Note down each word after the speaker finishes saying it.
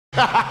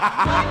Takers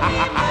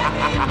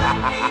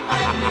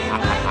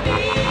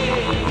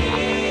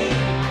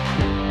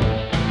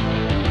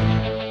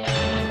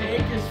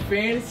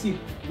Fantasy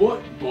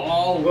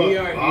Football. We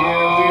are here. We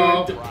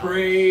are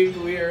depraved.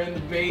 We are in the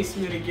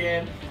basement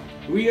again.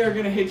 We are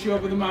going to hit you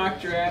up with a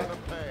mock draft.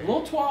 A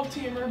little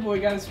 12-teamer, but we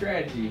got a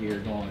strategy here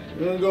going in.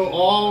 We're going to go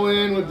all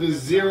in with the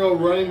zero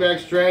running back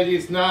strategy.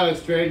 It's not a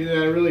strategy that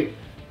I really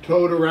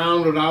towed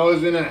around when I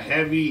was in a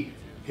heavy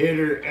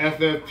hitter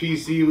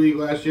FFPC league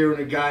last year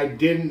when a guy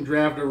didn't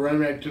draft a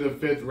running back to the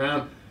 5th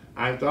round.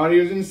 I thought he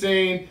was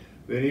insane.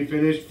 Then he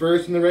finished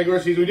first in the regular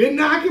season. We did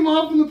knock him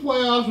off in the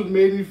playoffs, which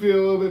made me feel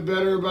a little bit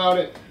better about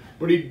it.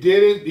 But he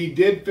did it. He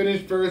did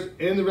finish first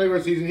in the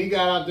regular season. He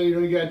got out there.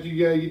 You gotta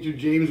get your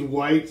James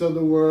Whites of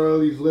the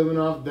world. He's living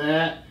off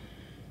that.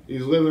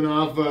 He's living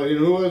off.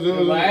 Who was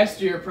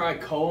last year?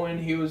 Probably Cohen.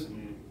 He was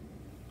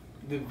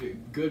the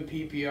good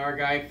PPR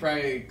guy.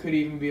 Probably could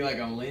even be like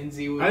a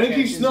Lindsay. I think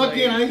he snuck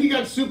in. I think he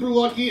got super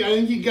lucky. I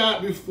think he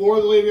got before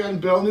the Le'Veon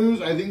Bell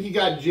news. I think he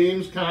got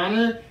James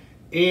Conner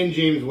and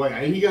James White.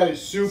 I think he got it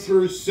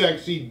super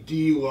sexy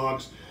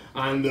deluxe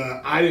on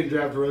the I didn't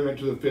draft a running back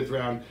to the 5th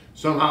round.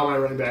 Somehow my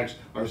running backs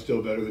are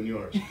still better than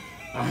yours.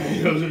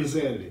 It was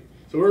insanity.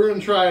 So we're going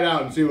to try it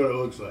out and see what it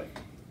looks like.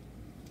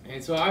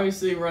 And so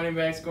obviously running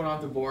backs going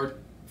off the board.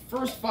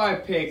 First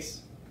 5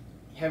 picks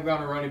have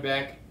gone to running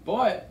back,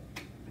 but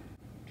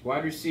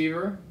wide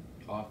receiver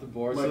off the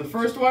board. So the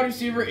first wide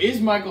receiver is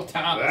Michael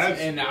Thomas,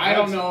 and I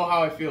don't know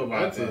how I feel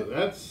about that.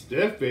 That's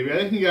stiff, baby. I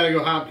think you got to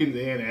go Hopkins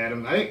and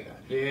Adams.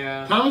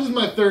 Yeah. Thomas is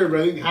my 3rd,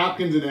 but I think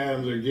Hopkins and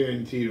Adams are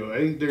guaranteed. I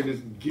think they're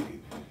just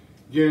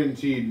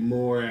guaranteed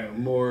more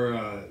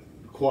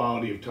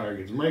quality of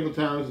targets. Michael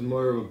Thomas is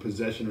more of a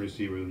possession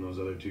receiver than those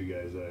other 2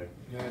 guys are.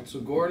 All right, so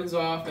Gordon's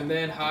off, and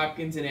then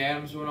Hopkins and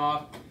Adams went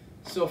off.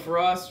 So for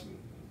us,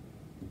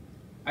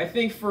 I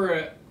think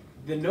for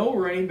the no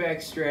running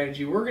back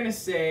strategy, we're going to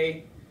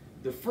say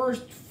the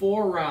first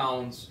 4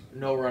 rounds,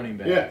 no running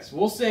backs. Yeah.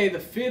 We'll say the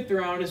 5th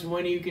round is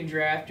when you can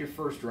draft your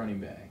first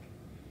running back.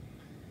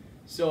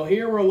 So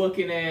here we're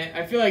looking at,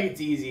 I feel like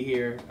it's easy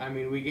here. I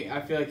mean, I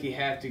feel like you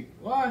have to,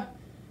 I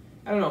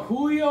don't know,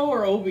 Julio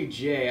or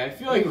OBJ? I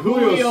feel like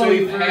Julio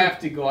you have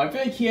to go. I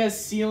feel like he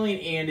has ceiling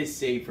and is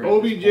safer.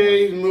 OBJ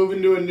is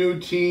moving to a new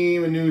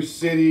team, a new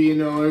city.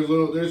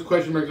 There's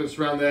question marks that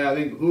surround that. I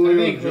think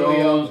Julio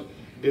Jones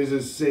is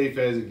as safe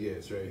as it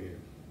gets right here.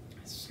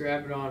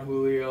 Strap it on,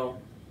 Julio.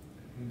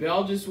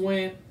 Bell just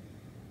went.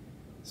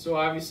 So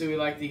obviously we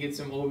like to get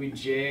some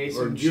OBJ,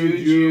 some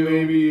Juju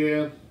maybe,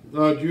 yeah.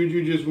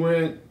 Juju just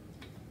went.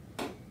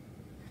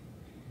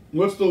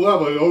 What's the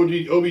level?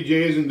 OBJ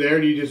isn't there.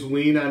 Do you just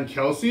lean on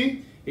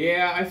Kelsey?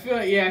 Yeah, I feel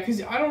like,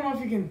 because I don't know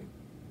if you can.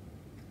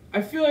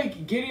 I feel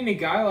like getting a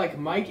guy like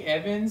Mike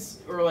Evans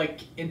or like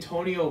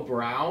Antonio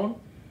Brown.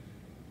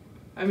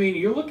 I mean,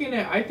 you're looking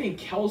at. I think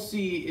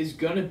Kelsey is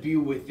gonna be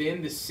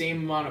within the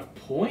same amount of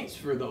points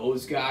for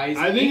those guys,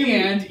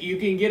 and you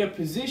can get a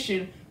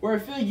position where I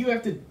feel like you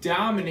have to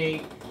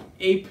dominate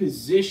a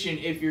position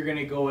if you're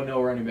gonna go a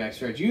no running back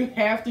strategy. You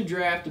have to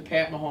draft a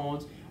Pat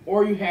Mahomes.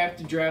 Or you have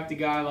to draft a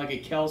guy like a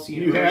Kelsey.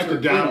 You have to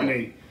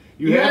dominate.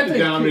 You have to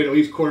dominate at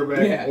least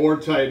quarterback or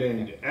tight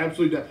end.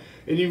 Absolutely.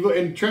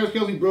 And Travis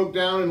Kelsey broke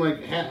down in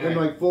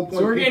full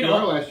point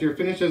PPR last year.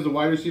 Finished as the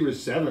wide receiver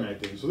 7, I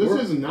think. So this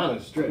is not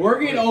a stretch. We're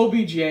getting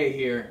OBJ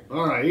here.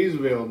 All right, he's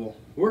available.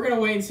 We're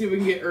gonna wait and see if we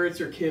can get Ertz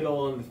or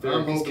Kittle in the 3rd.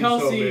 I'm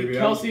hoping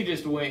Kelsey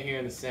just went here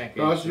in the 2nd.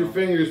 Cross your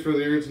fingers for the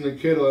Ertz and the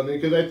Kittle,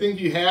 because I think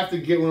you have to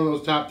get one of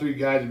those top 3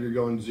 guys if you're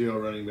going 0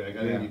 running back.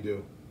 I think you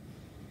do.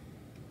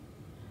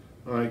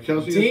 All right,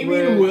 Kelsey.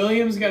 Damian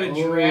Williams got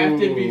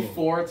drafted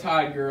before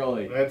Todd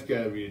Gurley. That's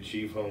got to be a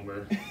Chief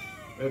homer.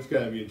 That's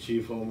got to be a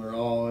Chief homer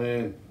all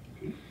in.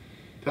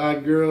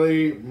 Todd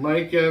Gurley,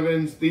 Mike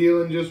Evans,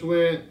 Thielen just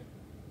went.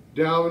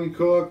 Dalvin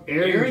Cook,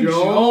 Aaron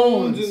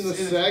Jones in the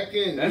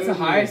 2nd. That's the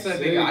highest I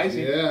think I've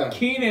seen. Yeah.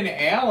 Keenan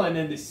Allen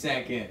in the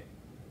 2nd.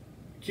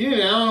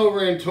 Keenan Allen over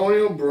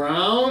Antonio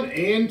Brown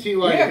and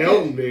T.Y.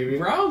 Hilton, baby.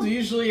 Brown's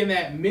usually in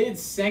that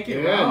mid-2nd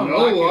Yeah, round.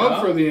 no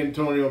love for the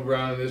Antonio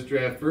Brown in this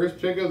draft.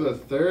 First pick of the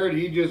 3rd,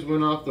 he just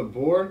went off the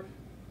board.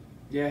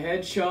 Yeah,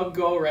 had Chubb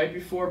go right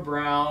before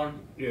Brown.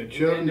 Yeah,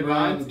 Chubb and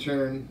Brown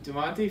turn.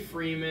 Devontae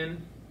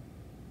Freeman.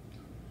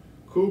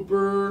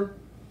 Cooper,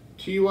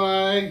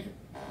 T.Y.,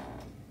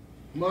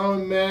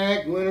 Marlon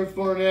Mack, Leonard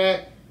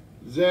Fournette,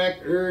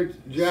 Zach Ertz,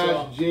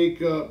 Josh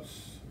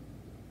Jacobs.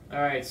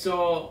 All right,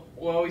 so,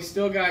 we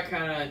still got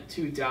kind of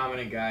 2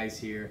 dominant guys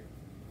here.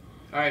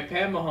 All right,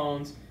 Pat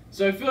Mahomes.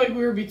 So I feel like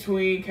we were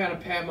between kind of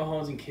Pat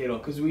Mahomes and Kittle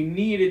because we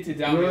needed to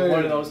dominate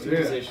one of those 2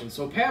 positions.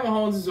 So Pat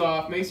Mahomes is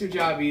off, makes their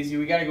job easy.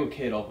 We got to go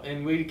Kittle,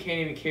 and we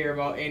can't even care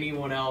about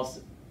anyone else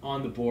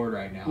on the board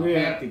right now. Yeah. I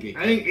have to get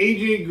Kittle. I think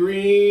A.J.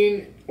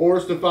 Green or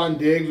Stephon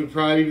Diggs would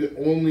probably be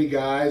the only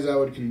guys I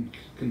would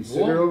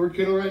consider over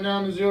Kittle right now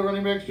in the 0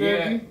 running back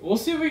strategy. Yeah, we'll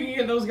see if we can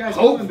get those guys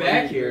coming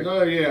back here.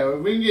 No, yeah, if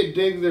we can get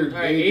Diggs there. All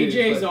right,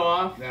 AJ's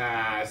off.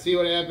 Nah, see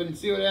what happened.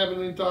 See what happened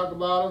when you talk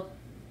about him.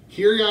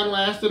 Kirion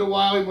lasted a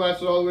while. He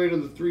lasted all the way to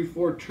the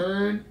 3-4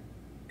 turn.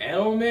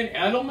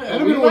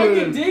 Edelman. We might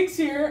get Diggs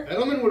here.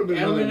 Edelman would have been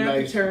Edelman another at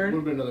the nice. turn. Would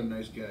have been another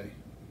nice guy.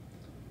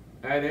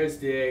 All right, there's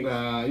Diggs.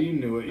 Nah, you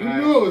knew it. You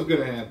knew it was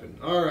gonna happen.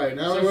 All right,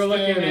 now So we're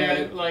looking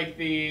at like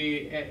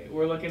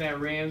we're looking at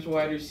Rams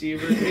wide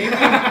receivers. Maybe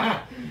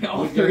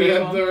all looking three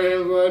at of the them.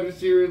 Rams wide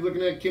receivers.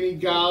 Looking at Kenny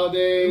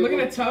Galladay. I'm looking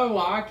at Tyler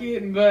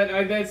Lockett, but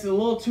that's a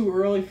little too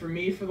early for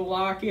me for the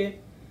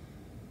Lockett.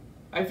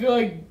 I feel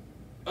like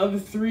of the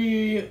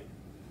three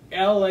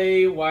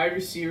LA wide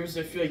receivers,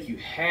 I feel like you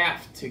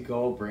have to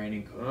go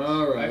Brandon Cooks.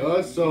 All right,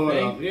 let's sew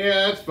it up.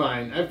 Yeah, that's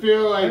fine. I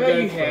feel like I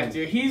think you that's have fine.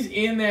 to. He's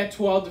in that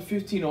 12 to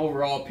 15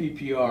 overall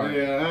PPR.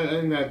 Yeah, I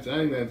think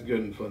that's good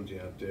and plenty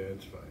out there.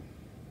 It's fine.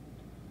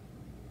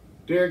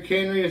 Derrick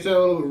Henry, it's that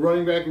little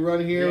running back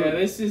run here. Yeah,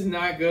 this is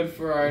not good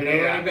for our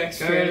running back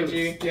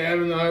strategy.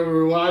 Stabbing our,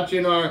 we're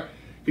watching our,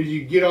 because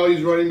you get all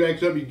these running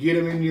backs up, you get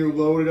them in your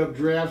loaded up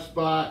draft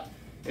spot,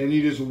 and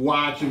you just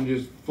watch them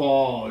just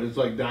fall. It's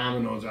like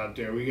dominoes out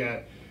there. We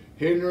got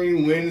Henry,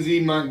 Lindsey,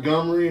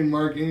 Montgomery, and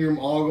Mark Ingram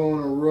all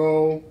going in a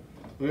row.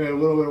 We had a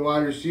little bit of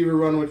wide receiver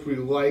run, which we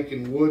like,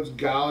 and Woods,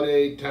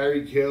 Galladay,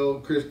 Tyreek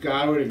Hill, Chris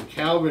Godwin, and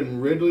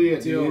Calvin Ridley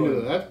at the end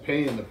of that's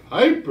paying the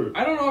piper.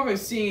 I don't know if I've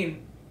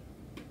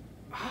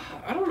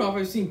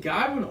seen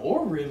Godwin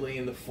or Ridley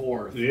in the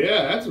fourth.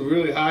 Yeah, that's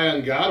really high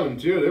on Godwin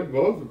too. They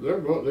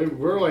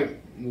were like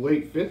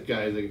late fifth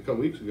guys like a couple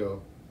weeks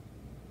ago.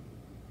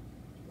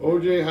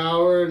 OJ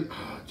Howard,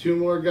 two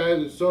more guys.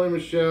 Sony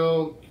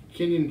Michel,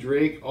 Kenyon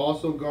Drake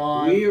also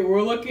gone.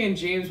 We're looking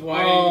James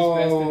White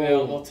is best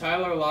available.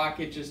 Tyler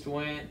Lockett just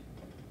went.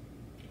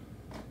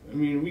 I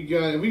mean,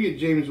 if we get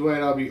James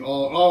White, I'll be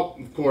all.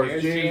 Oh, of course,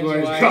 There's James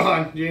White's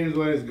gone. James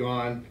White is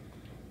gone.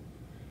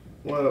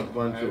 What a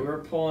bunch of. We're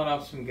pulling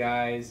up some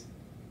guys.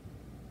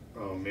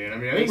 Oh man, I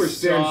mean, I think we're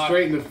staring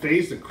straight in the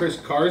face of Chris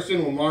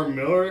Carson, Lamar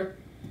Miller,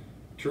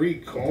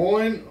 Tariq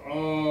Cohen.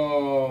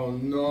 Oh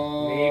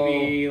no.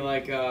 Maybe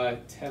like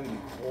Tevin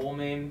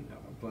Coleman,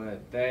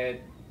 but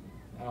that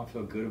I don't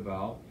feel good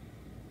about.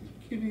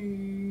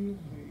 Kitties.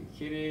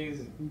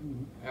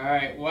 All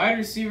right, wide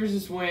receivers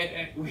just went.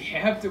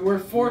 We're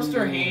forced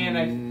our hand.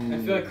 I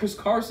feel like Chris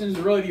Carson is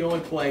really the only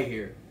play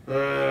here.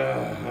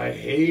 I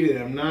hate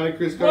it. I'm not a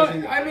Chris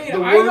Carson. I mean,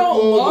 the I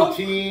don't love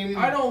the team.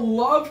 I don't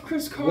love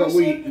Chris Carson. What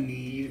we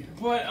need.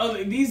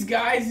 But these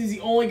guys is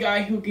the only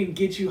guy who can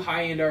get you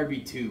high end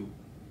RB2.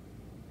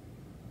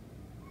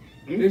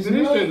 He finished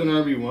as an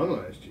RB1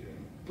 last year.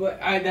 But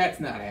that's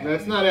not happening.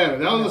 That's not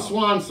happening. That was a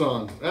swan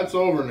song. That's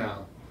over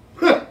now.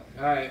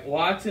 All right,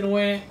 Watson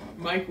went,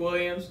 Mike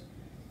Williams,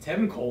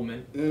 Tevin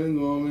Coleman,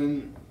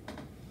 and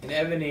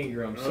Evan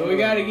Ingram. So we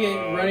got to get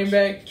running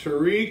back.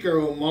 Tariq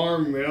or Lamar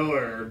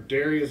Miller or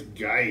Darius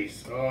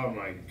Geis. Oh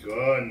my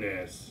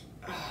goodness.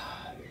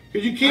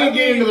 Because you can't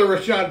get into the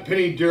Rashad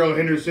Penny, Darrell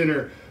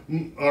Henderson,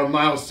 or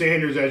Miles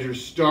Sanders as your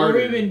starter.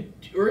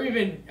 Or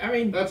even. I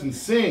mean, that's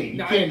insane.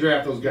 You can't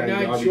draft those guys.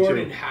 Not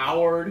Jordan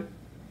Howard.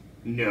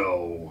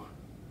 No.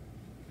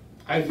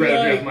 I'd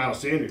rather draft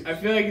Miles Sanders. I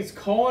feel like it's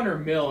Cohen or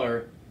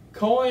Miller.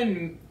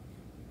 Cohen,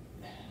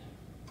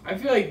 I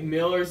feel like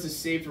Miller's the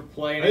safer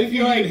play. And I think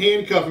you can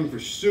handcuff him for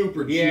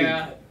super cheap.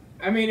 Yeah.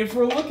 I mean, if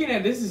we're looking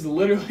at this is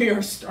literally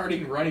our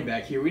starting running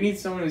back here. We need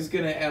someone who's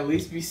going to at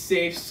least be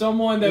safe.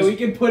 Someone that we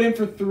can put in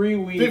for 3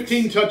 weeks.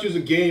 15 touches a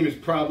game is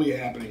probably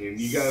happening, and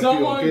you got to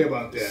feel okay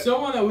about that.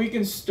 Someone that we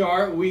can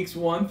start weeks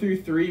 1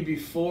 through 3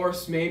 before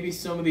maybe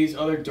some of these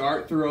other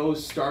dart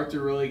throws start to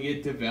really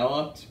get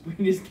developed.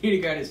 We just need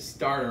a guy to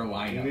start our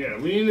lineup.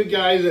 Yeah, we need the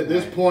guys at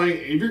this point.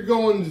 If you're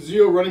going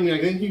zero running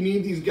back, I think you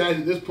need these guys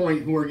at this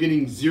point who are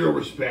getting zero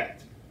respect.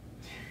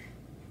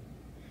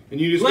 And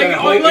you just gotta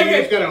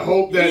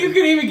hope that you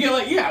can even get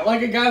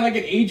like a guy like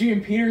an Adrian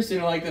Peterson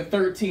in like the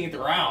 13th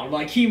round.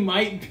 Like he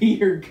might be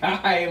your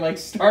guy like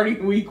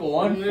starting week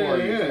 1 for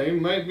you. Yeah, he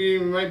might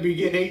be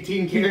getting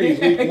 18 carries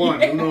week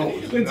 1. Who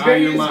knows? With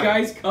various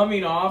guys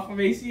coming off of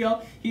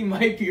ACL, he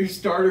might be your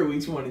starter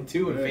weeks 1 and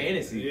 2 in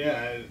fantasy.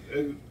 Yeah,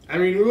 I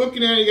mean we're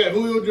looking at it, you got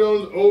Julio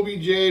Jones,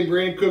 OBJ, and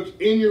Brandon Cooks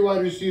in your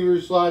wide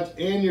receiver slots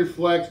and your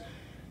flex,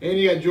 and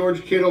you got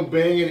George Kittle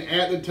banging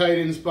at the tight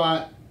end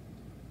spot.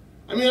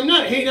 I mean, I'm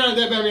not hating on it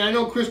that bad. I mean, I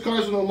know Chris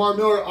Carson and Lamar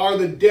Miller are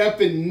the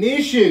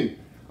definition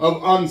of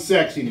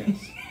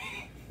unsexiness.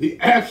 The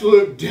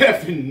absolute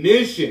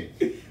definition.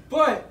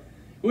 But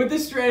with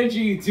this strategy,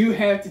 you do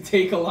have to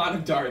take a lot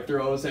of dart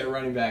throws at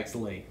running backs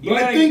late.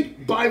 But I think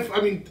think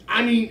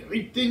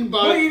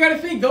about Well, you got to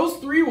think, those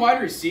 3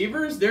 wide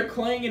receivers, they're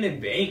clanging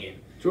and banging.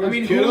 George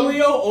Kittle,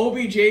 Julio,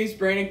 OBJ's,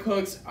 Brandon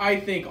Cooks, I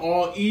think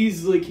all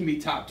easily can be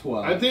top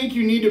 12. I think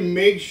you need to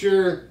make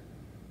sure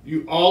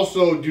you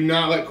also do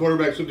not let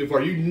quarterbacks slip too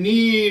far. You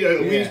need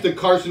at least a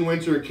Carson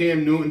Wentz or a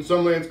Cam Newton,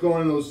 somebody that's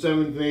going in those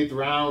 7th and 8th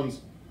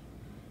rounds.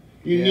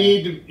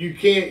 If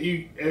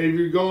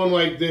you're going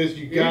like this,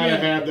 you gotta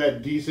have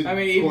that decent. I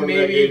mean,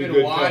 maybe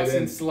even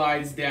Watson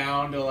slides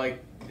down to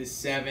like the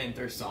 7th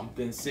or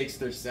something,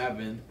 6th or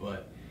 7th.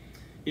 But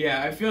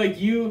yeah, I feel like if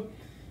you're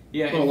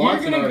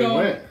gonna go,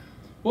 went.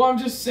 Well, I'm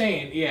just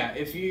saying,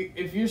 if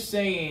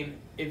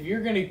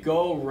you're gonna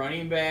go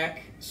running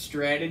back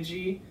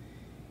strategy,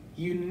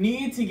 you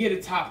need to get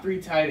a top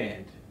 3 tight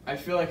end. I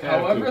feel like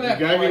Have however to. that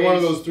You gotta plays, get one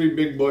of those 3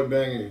 big boy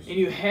bangers. and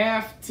you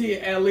have to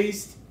at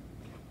least,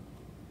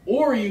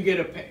 or you get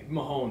a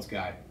Mahomes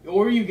guy,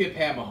 or you get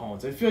Pat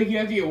Mahomes. I feel like you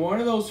have to get one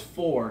of those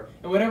 4,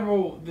 and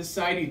whatever the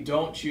side you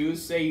don't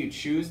choose, say you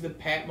choose the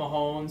Pat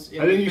Mahomes.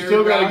 I think you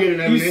still gotta get an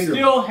Evan You Ingram.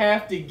 still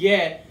have to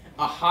get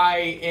a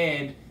high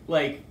end,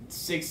 like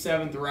 6th,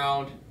 7th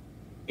round,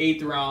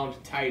 8th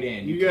round tight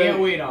end. You can't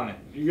wait on it.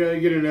 You gotta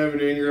get an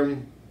Evan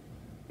Ingram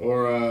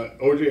or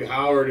OJ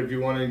Howard if you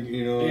want to, if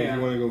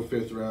you want to go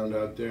 5th round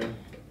out there.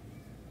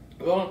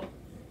 Well,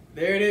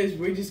 there it is.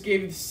 We just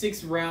gave you the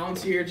 6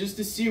 rounds here just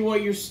to see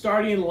what your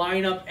starting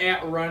lineup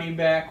at running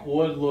back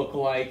would look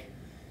like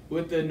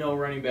with the no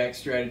running back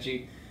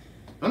strategy.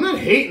 I'm not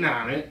hating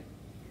on it.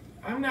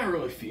 I'm not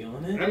really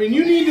feeling it. I mean,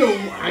 you need to,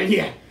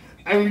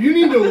 you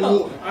need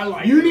to, I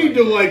like you the need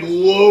to running like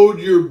load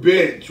your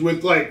bench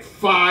with like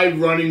 5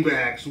 running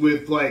backs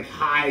with like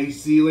high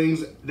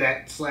ceilings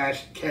that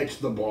 / catch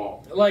the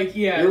ball. Like,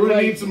 yeah, We're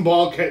gonna need some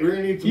ball catch. We're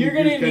gonna need some. you're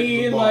gonna dudes catching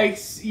the need ball.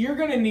 you're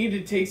gonna need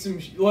to take some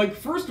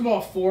first of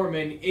all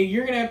Foreman.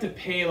 You're gonna have to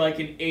pay like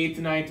an 8th,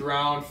 9th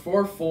round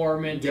for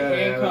Foreman to Yeah,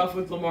 handcuff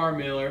with Lamar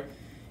Miller.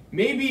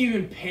 Maybe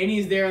even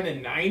Penny's there in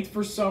the 9th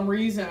for some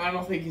reason. I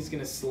don't think he's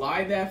gonna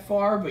slide that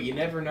far, but you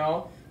never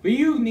know. But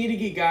you need to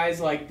get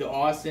guys like the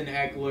Austin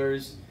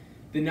Ecklers,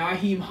 the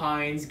Nyheim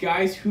Hines,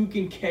 guys who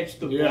can catch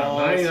the Yeah,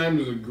 balls. Nyheim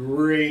was a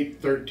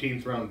great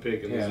 13th round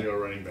pick in the Yeah. 0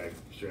 running back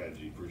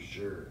strategy for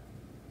sure.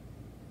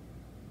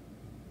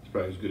 It's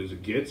probably as good as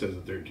it gets as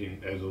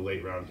a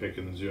late round pick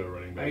in the 0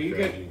 running back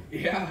strategy.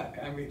 Yeah,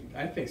 I mean,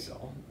 I think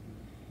so.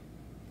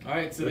 All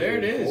right, so there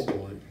it is.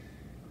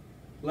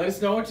 Let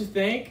us know what you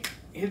think.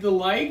 Hit the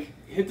like,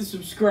 hit the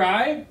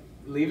subscribe,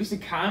 leave us a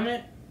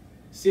comment.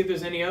 See if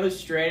there's any other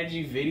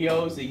strategy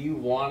videos that you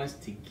want us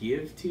to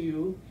give to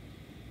you.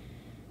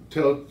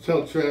 Tell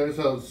Travis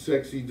how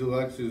sexy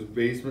Deluxe's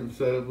basement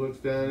setup looks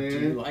down Do you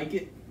here. like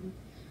it?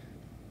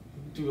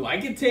 Do you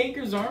like it,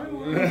 Tankers? Aren't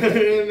we?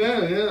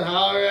 Yeah,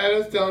 holler at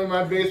us. Tell me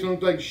my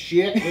basement looks like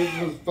shit. This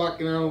is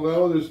fucking on the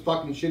level. There's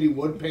fucking shitty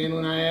wood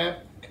paneling I have.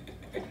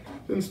 It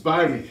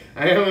inspired me.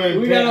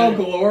 We got all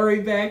glory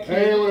back I here.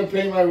 think I'm gonna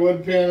paint my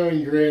wood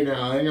paneling gray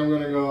now. I think I'm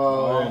gonna go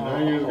all in. I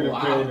think I'm gonna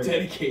wow, paint it.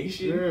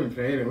 dedication. We're gonna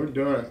paint it. We're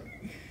doing it.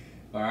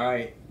 All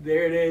right,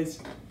 there it is.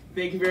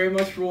 Thank you very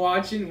much for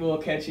watching. We'll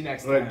catch you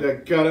next time. Like the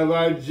cut of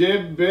our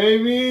jib,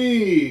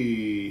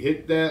 baby.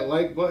 Hit that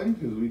like button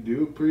because we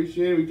do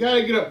appreciate it. We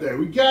gotta get up there.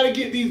 We gotta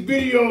get these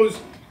videos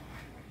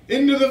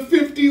into the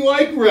 50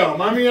 like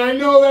realm. I mean, I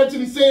know that's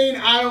insane.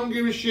 I don't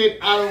give a shit.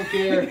 I don't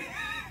care.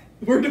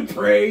 We're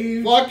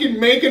depraved. Fucking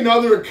make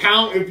another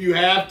account if you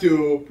have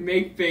to.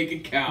 Make fake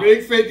accounts.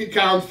 Make fake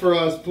accounts for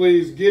us,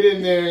 please. Get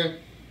in there.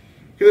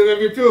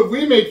 Because if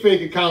we make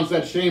fake accounts,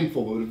 that's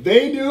shameful. But if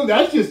they do,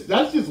 that's just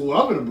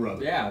loving a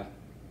brother. Yeah.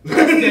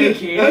 That's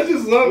dedicated. That's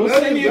just love. We'll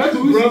that's send just, you a that's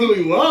just koozie.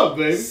 brotherly love,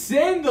 baby.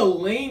 Send the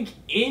link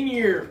in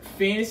your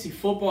fantasy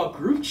football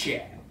group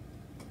chat.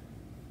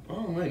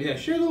 Oh man, yeah.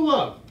 Share the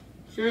love.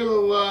 Share the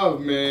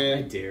love, I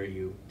man. dare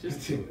you.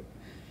 Just do it.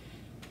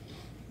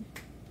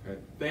 All right,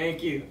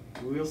 thank you.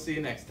 We'll see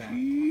you next time.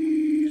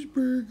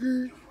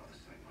 Cheeseburger.